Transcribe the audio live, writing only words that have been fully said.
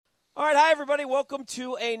All right, hi, everybody. Welcome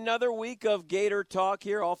to another week of Gator Talk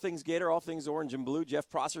here. All things Gator, all things orange and blue. Jeff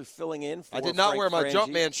Prosser filling in for I did not Frank wear my Frangie.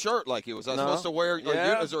 Jumpman shirt like you. Was I supposed to wear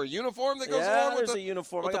is there a uniform that goes along with there's a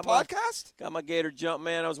uniform. with I the got podcast? Got my Gator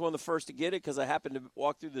Jumpman. I was one of the first to get it because I happened to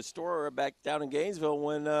walk through the store back down in Gainesville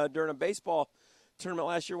when during a baseball tournament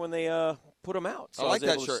last year when they put them out. So I like was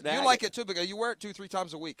that able to shirt. snag You like it too because you wear it 2-3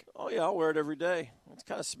 times a week. Oh, yeah, I'll wear it every day. It's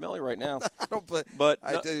kind of smelly right now. I don't, but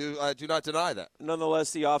I do not deny that.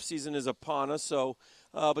 Nonetheless, the off season is upon us, so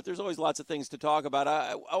but there's always lots of things to talk about.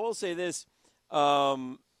 I will say this: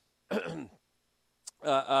 there's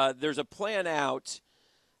a plan out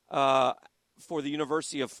for the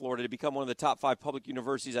University of Florida to become one of the top 5 public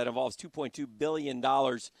universities that involves $2.2 billion,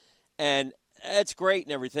 and that's great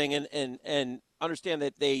and everything. And understand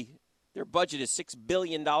that their budget is $6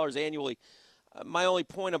 billion annually. My only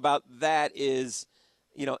point about that is,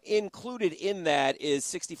 included in that is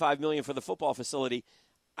 $65 million for the football facility.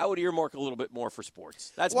 I would earmark a little bit more for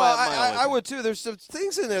sports. That's my only I would too. There's some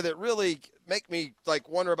things in there that really make me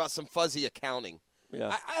wonder about some fuzzy accounting.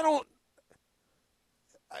 Yeah.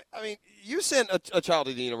 I mean, you sent a child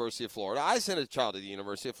to the University of Florida. I sent a child to the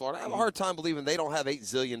University of Florida. I have a hard time believing they don't have $8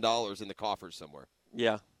 zillion in the coffers somewhere.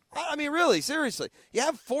 Yeah. I mean, really, seriously. You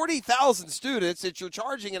have 40,000 students that you're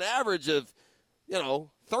charging an average of,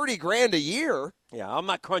 $30,000 a year. Yeah, I'm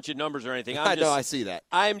not crunching numbers or anything. I know, I see that.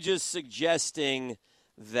 I'm just suggesting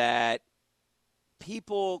that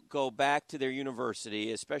people go back to their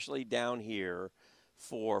university, especially down here,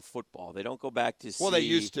 for football. They don't go back to see. Well, they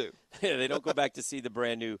used to. They don't go back to see the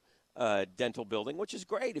brand new dental building, which is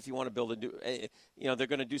great if you want to build a new. They're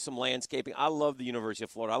going to do some landscaping. I love the University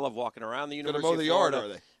of Florida. I love walking around the University of Florida. Going to mow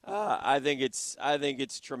the yard, are they? I think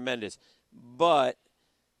it's tremendous, but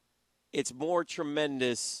it's more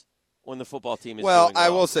tremendous when the football team is. Well, doing well. I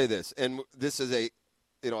will say this, and this is a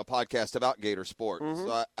podcast about Gator sport,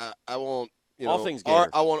 so I won't. All things Gator.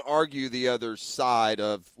 I won't argue the other side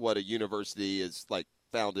of what a university is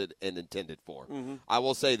founded and intended for. Mm-hmm. I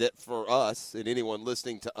will say that for us and anyone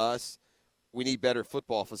listening to us, we need better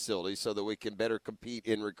football facilities so that we can better compete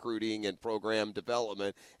in recruiting and program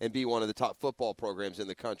development and be one of the top football programs in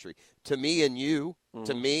the country. To me and you,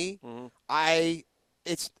 it's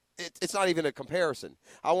not even a comparison.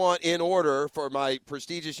 I want, in order for my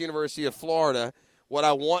prestigious University of Florida, what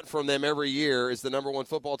I want from them every year is the number 1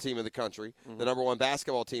 football team in the country, the number 1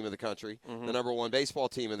 basketball team in the country, the number 1 baseball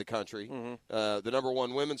team in the country, the number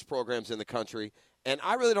 1 women's programs in the country. And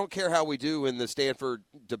I really don't care how we do in the Stanford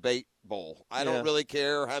Debate Bowl. I don't really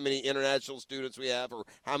care how many international students we have or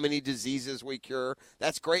how many diseases we cure.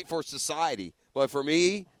 That's great for society. But for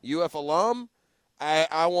me, UF alum,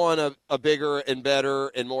 I want a bigger and better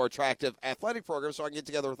and more attractive athletic program so I can get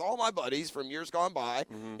together with all my buddies from years gone by,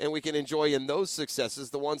 and we can enjoy in those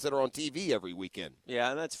successes the ones that are on TV every weekend.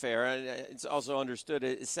 Yeah, and that's fair. And it's also understood.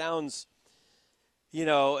 It sounds,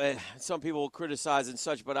 some people will criticize and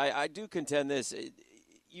such, but I do contend this.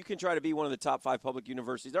 You can try to be one of the top 5 public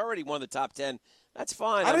universities. They're already one of the top 10. That's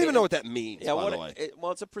fine. I don't even know what that means, by the way.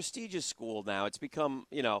 It's a prestigious school now. It's become,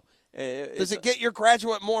 Does it get your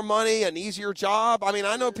graduate more money, an easier job? I mean,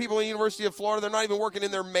 I know people in the University of Florida, they're not even working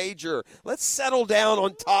in their major. Let's settle down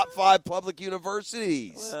on top 5 public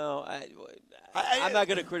universities. Well, I'm not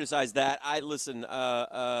going to criticize that. I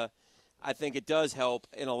think it does help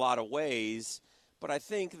in a lot of ways, but I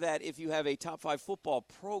think that if you have a top 5 football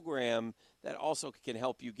program, that also can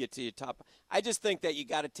help you get to your top. I just think that you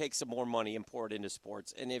got to take some more money and pour it into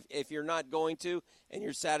sports. And if you're not going to, and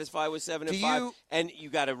you're satisfied with 7-5, and you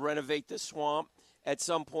got to renovate the swamp at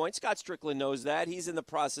some point. Scott Strickland knows that. He's in the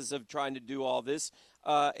process of trying to do all this.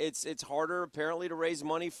 It's harder apparently to raise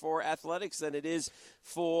money for athletics than it is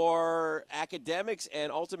for academics,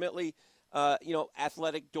 and ultimately,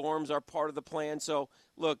 athletic dorms are part of the plan. So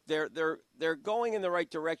look, they're going in the right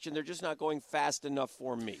direction. They're just not going fast enough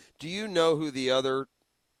for me. Do you know who the other?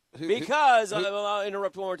 I'll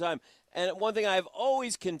interrupt one more time. And one thing I've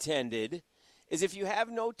always contended is if you have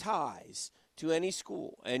no ties to any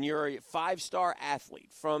school and you're a 5-star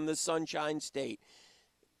athlete from the Sunshine State,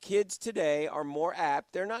 kids today are more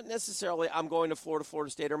apt. They're not necessarily, I'm going to Florida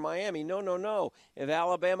State, or Miami. No. If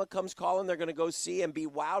Alabama comes calling, they're going to go see and be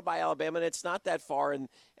wowed by Alabama, and it's not that far, and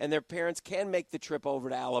their parents can make the trip over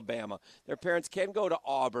to Alabama. Their parents can go to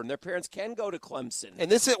Auburn. Their parents can go to Clemson. And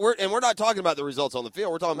we're not talking about the results on the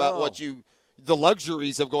field. We're talking about the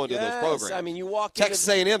luxuries of going to those programs. I mean, you walk Texas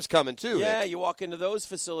A&M's coming too. Yeah, Nick. You walk into those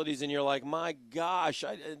facilities and you're like, my gosh,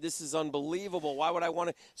 this is unbelievable. Why would I want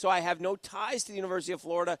to? So I have no ties to the University of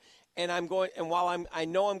Florida, and while I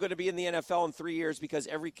know I'm going to be in the NFL in 3 years because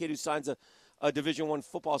every kid who signs a Division I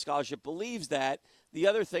football scholarship believes that. the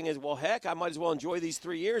other thing is, well, heck, I might as well enjoy these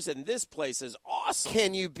 3 years, and this place is awesome.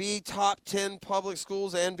 Can you be top 10 public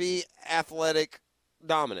schools and be athletic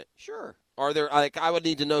dominant? Sure. Are there, like, I would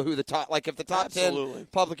need to know who the top, like, if the top Absolutely. 10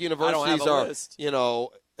 public I universities don't have a are, list.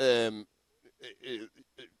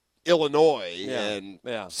 Illinois Yeah. and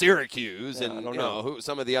Yeah. Syracuse Yeah, and I don't you know who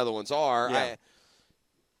some of the other ones are. Yeah.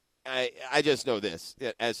 I just know this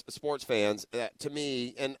as sports fans that to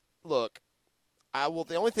me, and look,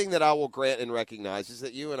 the only thing that I will grant and recognize is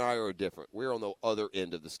that you and I are different. We're on the other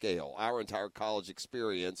end of the scale. Our entire college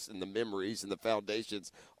experience and the memories and the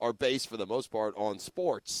foundations are based for the most part on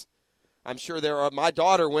sports. I'm sure my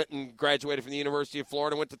daughter went and graduated from the University of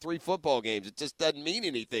Florida and went to 3 football games. It just doesn't mean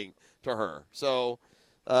anything to her. So,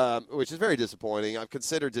 which is very disappointing. I've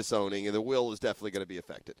considered disowning, and the will is definitely going to be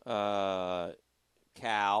affected.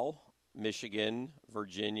 Cal, Michigan,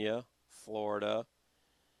 Virginia, Florida,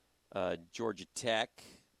 Georgia Tech,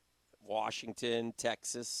 Washington,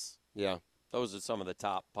 Texas. Yeah. Those are some of the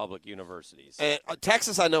top public universities. And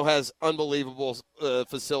Texas, I know, has unbelievable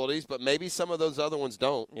facilities, but maybe some of those other ones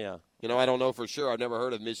don't. Yeah. You know, I don't know for sure. I've never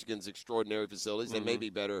heard of Michigan's extraordinary facilities. They may be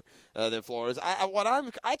better than Florida's. I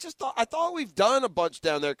thought we've done a bunch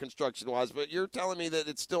down there construction-wise, but you're telling me that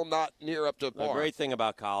it's still not near up to par. The great thing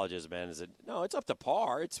about colleges, man, is it's up to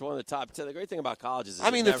par. It's one of the top 10. The great thing about colleges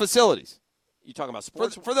is the facilities. You talking about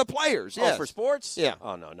sports? For the players, yes. Oh, for sports? Yeah.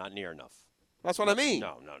 Oh, no, not near enough. That's what I mean.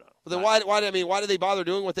 No. Then why did they bother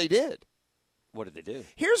doing what they did? What did they do?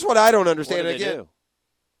 Here's what I don't understand. What did they do?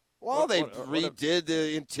 Well, they redid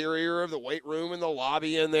the interior of the weight room and the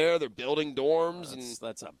lobby in there. They're building dorms.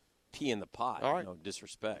 That's a pea in the pot. All right. No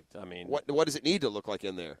disrespect. I mean, what does it need to look like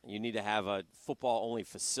in there? You need to have a football-only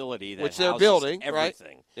facility that which they're houses building,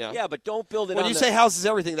 everything. Right? Yeah, but don't build it when you say houses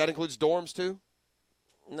everything, that includes dorms too?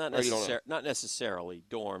 Not necessarily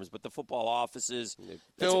dorms, but the football offices,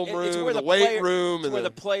 film room, it's where the weight room, where the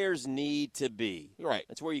players need to be. Right.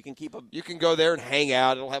 That's where you can keep You can go there and hang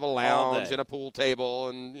out. It'll have a lounge and a pool table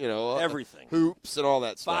and everything, hoops and all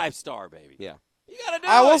that stuff. 5-star, baby. Yeah. You got to do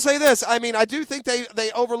I will say this. I mean, I do think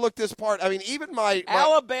they overlooked this part. I mean, even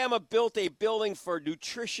Alabama built a building for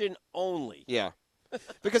nutrition only. Yeah.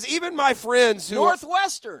 Because even my friends who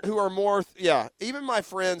Northwestern are more even my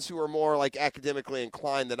friends who are more like academically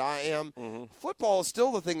inclined than I am, football is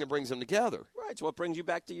still the thing that brings them together. Right, it's what brings you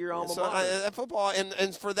back to your alma mater. Football,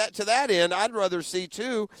 and for that to that end, I'd rather see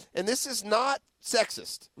too. And this is not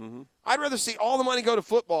sexist. I'd rather see all the money go to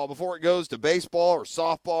football before it goes to baseball or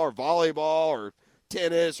softball or volleyball or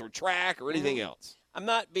tennis or track or anything else. I'm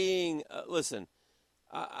not being listen.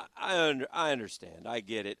 I understand. I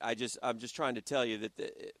get it. I'm just trying to tell you that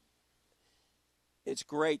it's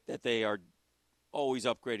great that they are always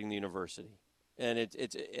upgrading the university, and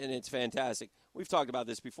it's fantastic. We've talked about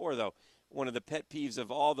this before, though. One of the pet peeves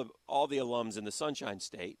of all the alums in the Sunshine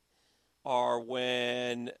State are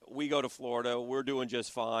when we go to Florida, we're doing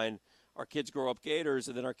just fine. Our kids grow up Gators,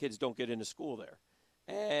 and then our kids don't get into school there.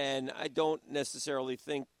 And I don't necessarily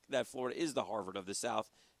think that Florida is the Harvard of the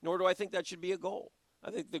South, nor do I think that should be a goal. I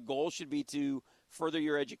think the goal should be to further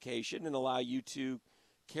your education and allow you to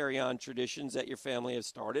carry on traditions that your family has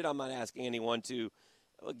started. I'm not asking anyone to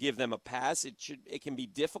give them a pass. It can be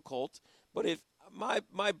difficult, but if my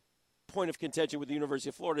point of contention with the University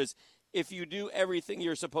of Florida is if you do everything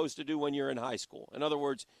you're supposed to do when you're in high school. In other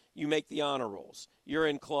words, you make the honor rolls, you're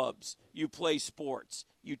in clubs, you play sports,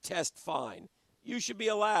 you test fine. You should be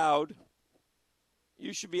allowed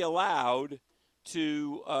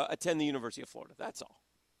to attend the University of Florida. That's all.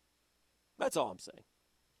 That's all I'm saying.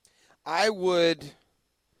 I would.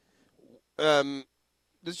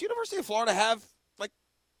 Does University of Florida have like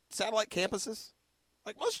satellite campuses?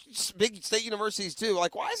 Like most big state universities do.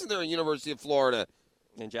 Like, why isn't there a University of Florida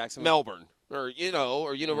in Jacksonville, Melbourne, or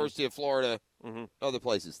University of Florida, other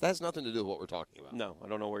places? That has nothing to do with what we're talking about. No, I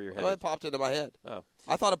don't know where you're headed. Well, it popped into my head. Oh.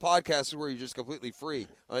 I thought a podcast is where you're just completely free,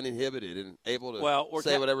 uninhibited, and able to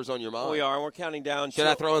say whatever's on your mind. We are, and we're counting down. Should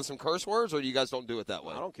I throw in some curse words, or you guys don't do it that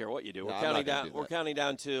way? I don't care what you do. No, We're counting down. We're counting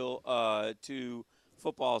down to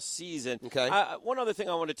football season. Okay. One other thing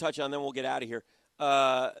I want to touch on, then we'll get out of here.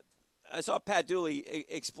 I saw Pat Dooley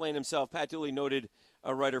explain himself. Pat Dooley, noted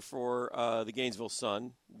writer for the Gainesville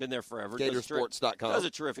Sun, been there forever. Gatorsports.com. Does a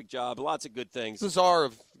terrific job. Lots of good things. The czar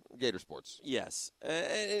of Gator Sports. Yes.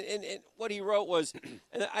 And what he wrote was,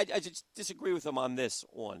 and I just disagree with him on this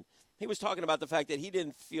one. He was talking about the fact that he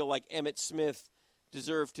didn't feel like Emmitt Smith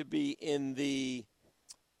deserved to be in the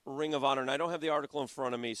Ring of Honor. And I don't have the article in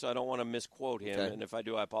front of me, so I don't want to misquote him. Okay. And if I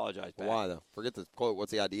do, I apologize, Pat. Why, though? Forget the quote.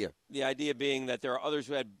 What's the idea? The idea being that there are others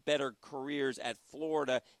who had better careers at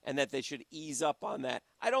Florida and that they should ease up on that.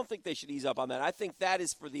 I don't think they should ease up on that. I think that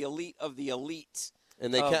is for the elite of the elites.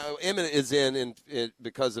 And Emmett is in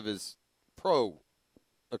because of his pro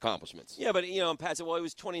accomplishments. Yeah, but Pat said, well, he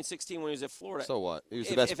was 20-16 when he was at Florida. So what? He was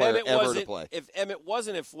the best player ever to play. If Emmett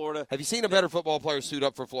wasn't at Florida, have you seen a better football player suit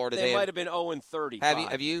up for Florida? They might have been 0-30.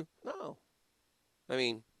 Have you? No. I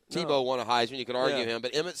mean, Tebow won a Heisman. You could argue him,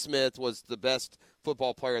 but Emmitt Smith was the best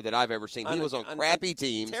football player that I've ever seen. He was on crappy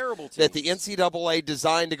teams, terrible teams that the NCAA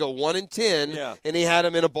designed to go 1-10, and he had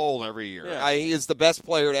him in a bowl every year. Yeah. He is the best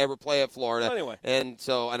player to ever play at Florida. Well, anyway,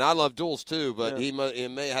 and I love duels too, but he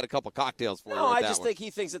may have had a couple cocktails for you. No, I just think he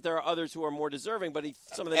thinks that there are others who are more deserving. But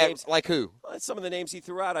some of the names, like who? Some of the names he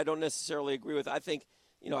threw out, I don't necessarily agree with. I think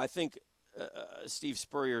Steve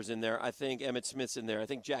Spurrier's in there. I think Emmitt Smith's in there. I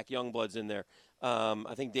think Jack Youngblood's in there.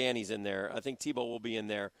 I think Danny's in there. I think Tebow will be in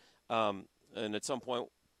there. And at some point,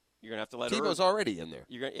 you're gonna have to let Tebow's already in there.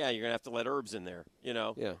 You're gonna have to let Herbs in there.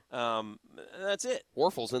 Yeah. That's it.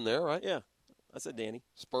 Warfel's in there, right? Yeah. I said Danny.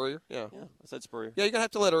 Spurrier. Yeah. Yeah. I said Spurrier. Yeah, you're gonna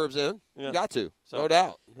have to let Herbs in. Yeah. You got to. So, no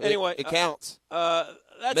doubt. Anyway, it counts.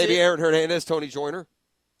 That's maybe it. Aaron Hernandez, Tony Joyner.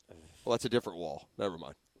 Well, that's a different wall. Never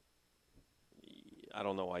mind. I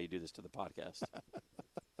don't know why you do this to the podcast.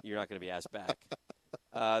 You're not going to be asked back.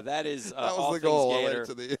 That is that was all the things goal.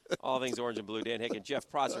 Gator, all things orange and blue. Dan Hick and Jeff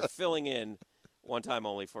Prosser filling in one time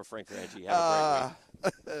only for Frank Ranchi. Have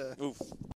a great week. Oof.